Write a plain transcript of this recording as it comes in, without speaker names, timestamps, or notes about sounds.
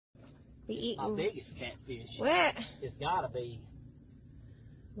Be It's eating. my biggest catfish. What? It's gotta be.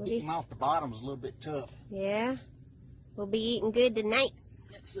 We'll Getting be, him off the bottom is a little bit tough. yeah. We'll be eating good tonight.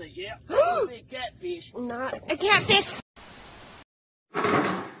 Let's see, yeah, that's a big catfish. Not a catfish.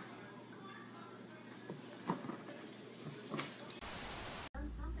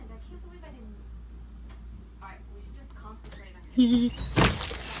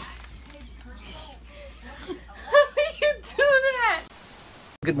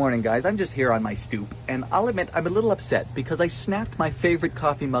 Good morning, guys. I'm just here on my stoop, and I'll admit I'm a little upset because I snapped my favorite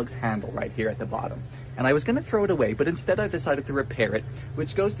coffee mug's handle right here at the bottom. And I was gonna throw it away, but instead I decided to repair it,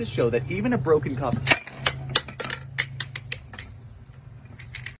 which goes to show that even a broken coffee...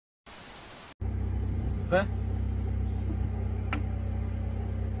 Huh?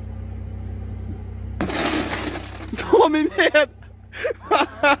 Oh, min head!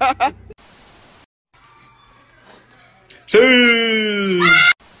 Two!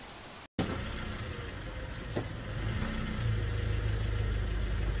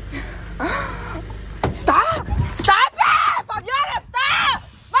 Stop! Stop it! Fabiana, stop!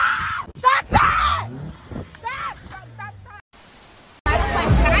 Mom! Stop it! Stop! Stop, stop, stop. I was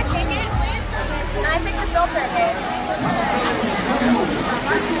like, can I take it, please? Can I take the filter, babe?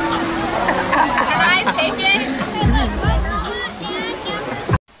 Can I take it?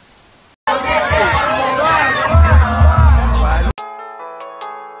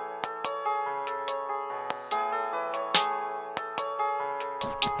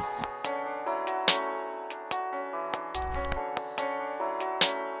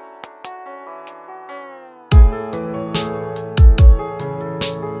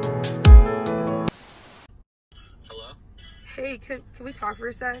 Hey, can we talk for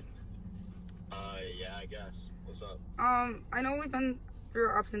a sec? Yeah, I guess. What's up? I know we've been through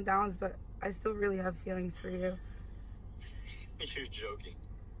our ups and downs, but I still really have feelings for you. You're joking.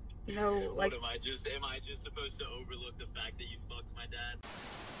 No, like... What, am I just supposed to overlook the fact that you fucked my dad?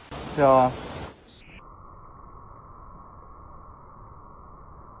 Ja.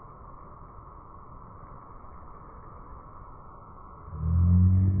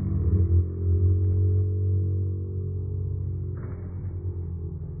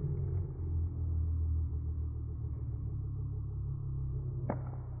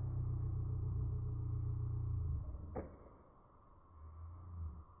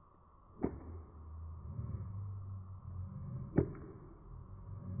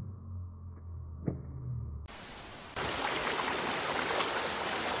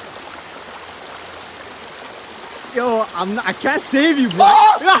 Yo, I can't save you, bro.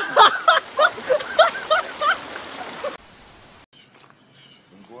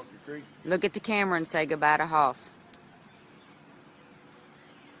 Look at the camera and say goodbye to Hoss.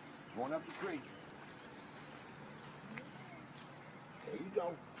 Going up the creek. There you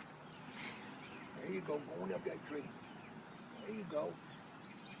go. There you go, going up that tree. There you go.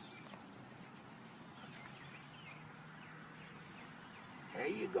 There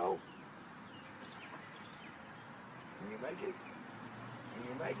you go. Can you make it? Can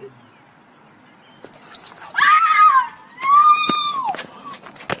you make it?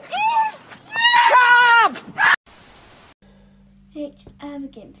 H, I have a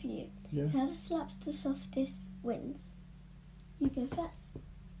game for you. Yeah. Whoever slaps the softest wins. You go first.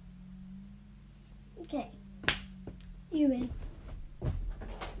 Okay. You win.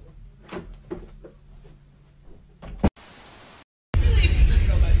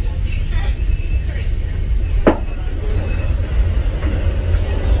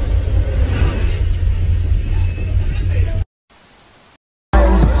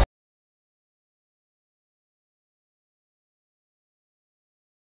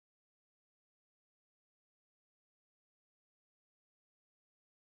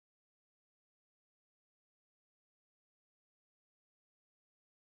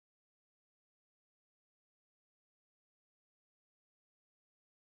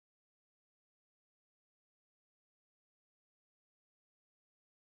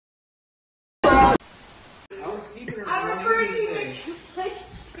 I'm referring to you like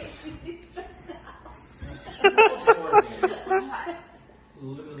stressed out.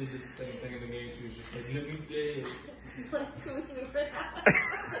 Literally did the same thing in the game. She was just like, let me play.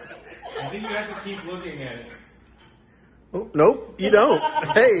 I think you have to keep looking at it. Oh, nope, you don't.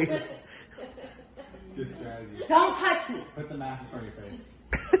 Hey. Good strategy. Don't touch me. Put the map in front of your face.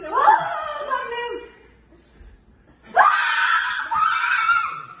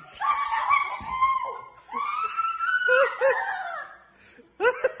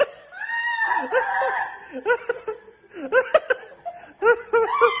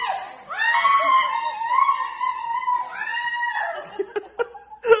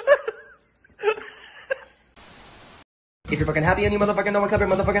 If you're fucking happy and you motherfucking know it, clap your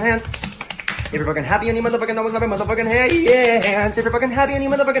motherfucking hands. If you're fucking happy and you motherfucking know it, clap your motherfucking hands. If you're fucking happy and you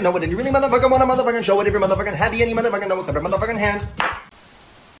motherfucking know it, and you really motherfucking wanna motherfucking show it. If you're motherfucking happy and you motherfucking know it, clap your motherfucking hands.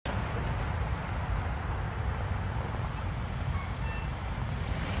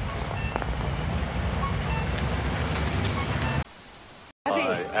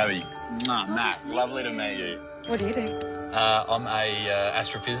 Abby. No, Matt. Lovely to meet you. What do you do? I'm a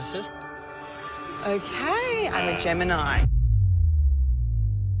astrophysicist. Okay, I'm a Gemini.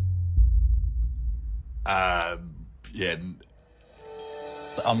 Yeah.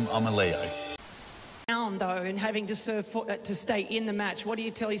 I'm a Leo. Down though, and having to serve to stay in the match. What do you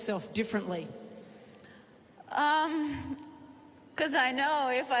tell yourself differently? Because I know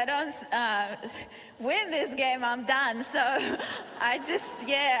if I don't win this game, I'm done. So I just,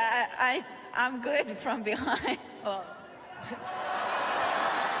 yeah, I'm good from behind. Oh.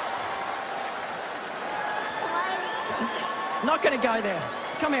 Not going to go there.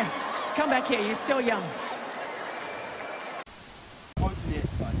 Come here. Come back here. You're still young.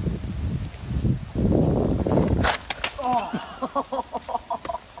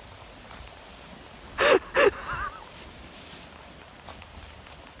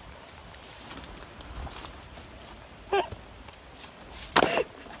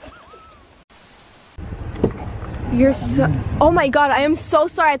 You're so... Oh my god, I am so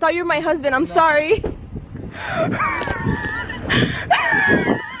sorry. I thought you were my husband. I'm sorry.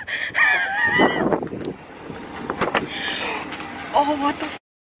 Oh, what the...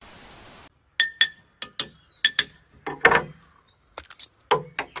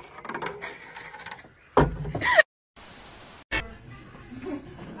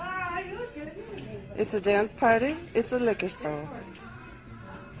 It's a dance party. It's a liquor store.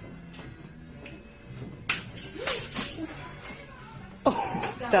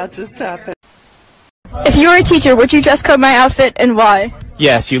 Oh, that just happened. If you were a teacher, would you dress code my outfit and why?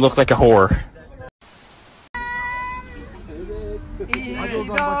 Yes, you look like a whore.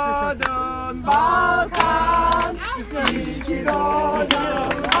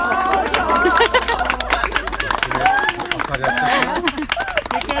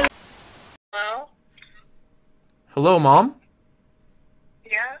 Hello, Mom?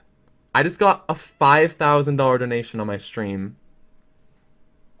 Yeah? I just got a $5,000 donation on my stream.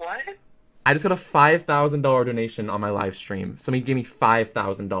 What? I just got a $5,000 donation on my live stream. Somebody gave me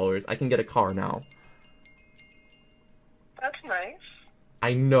 $5,000. I can get a car now. That's nice.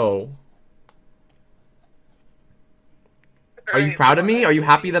 I know. Are you proud of me? Are you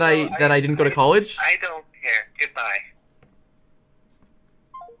happy that I didn't go to college? I don't care. Goodbye.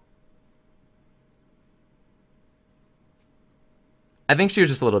 I think she was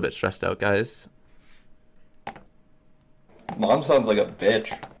just a little bit stressed out, guys. Mom sounds like a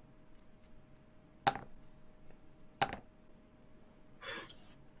bitch.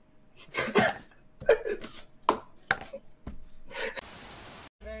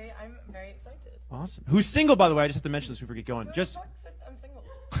 I'm very excited. Awesome. Who's single, by the way? I just have to mention this before we get going. Just I'm single.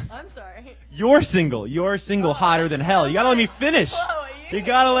 I'm sorry. you're single. You're single, hotter than hell. You gotta let me finish. You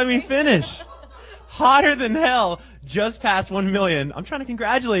gotta let me finish. Hotter than hell. Just passed 1 million. I'm trying to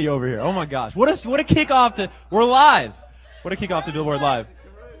congratulate you over here. Oh my gosh. What a kickoff to... We're live. What a kickoff to Billboard Live.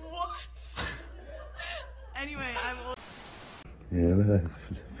 What? Anyway, Yeah, that's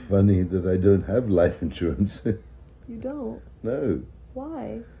funny that I don't have life insurance. You don't? No.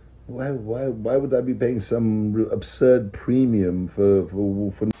 Why? Why would I be paying some absurd premium for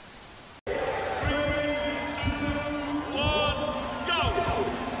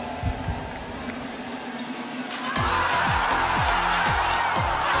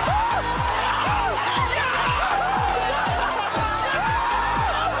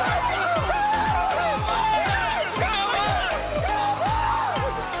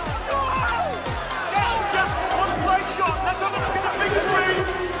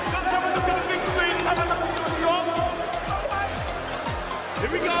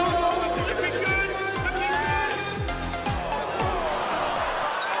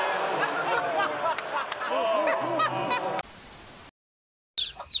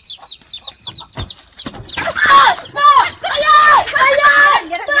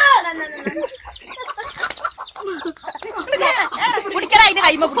Cái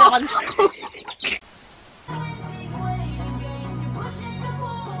này mập